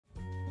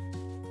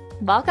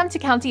Welcome to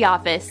County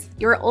Office,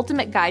 your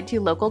ultimate guide to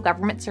local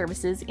government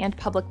services and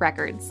public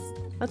records.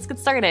 Let's get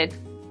started.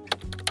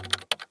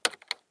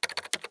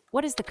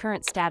 What is the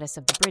current status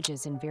of the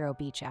bridges in Vero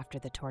Beach after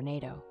the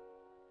tornado?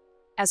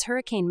 As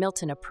Hurricane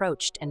Milton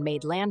approached and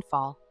made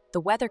landfall,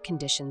 the weather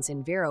conditions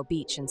in Vero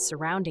Beach and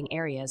surrounding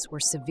areas were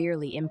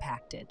severely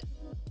impacted.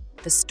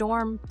 The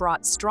storm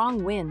brought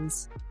strong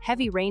winds,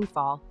 heavy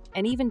rainfall,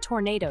 and even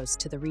tornadoes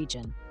to the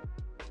region.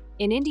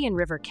 In Indian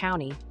River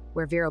County,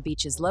 where Vero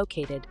Beach is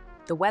located,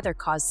 the weather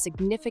caused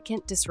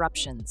significant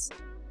disruptions.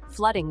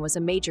 Flooding was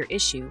a major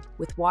issue,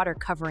 with water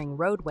covering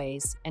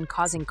roadways and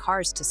causing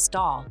cars to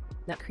stall,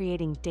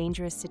 creating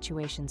dangerous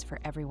situations for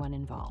everyone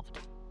involved.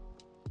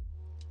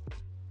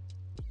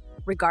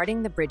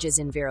 Regarding the bridges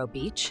in Vero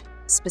Beach,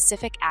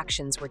 specific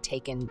actions were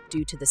taken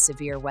due to the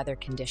severe weather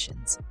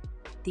conditions.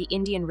 The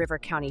Indian River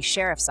County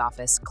Sheriff's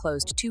Office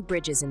closed 2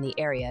 bridges in the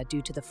area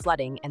due to the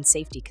flooding and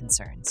safety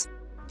concerns.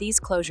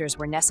 These closures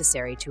were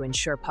necessary to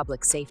ensure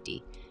public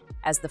safety,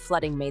 as the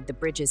flooding made the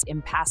bridges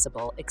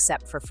impassable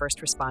except for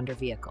first responder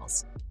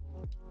vehicles.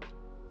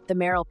 The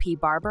Merrill P.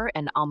 Barber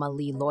and Alma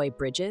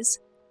bridges,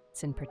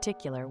 in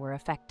particular, were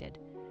affected.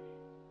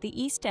 The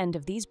east end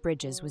of these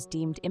bridges was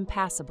deemed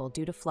impassable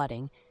due to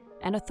flooding,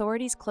 and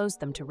authorities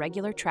closed them to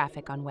regular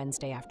traffic on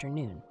Wednesday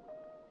afternoon.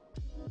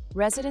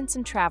 Residents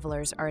and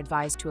travelers are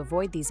advised to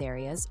avoid these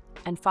areas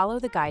and follow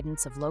the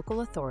guidance of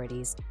local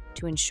authorities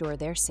to ensure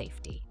their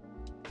safety.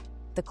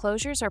 The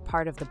closures are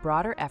part of the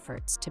broader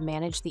efforts to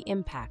manage the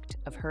impact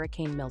of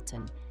Hurricane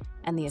Milton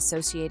and the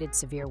associated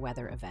severe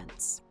weather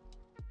events.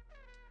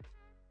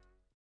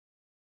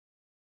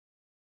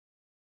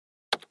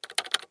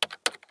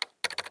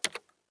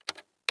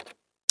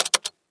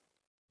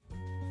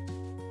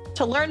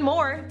 To learn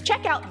more,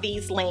 check out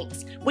these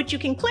links, which you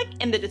can click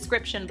in the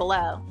description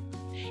below.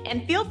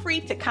 And feel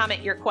free to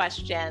comment your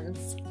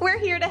questions. We're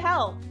here to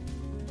help.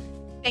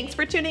 Thanks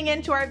for tuning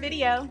in to our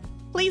video.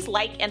 Please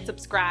like and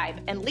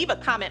subscribe and leave a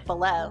comment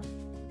below.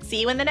 See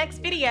you in the next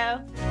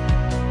video.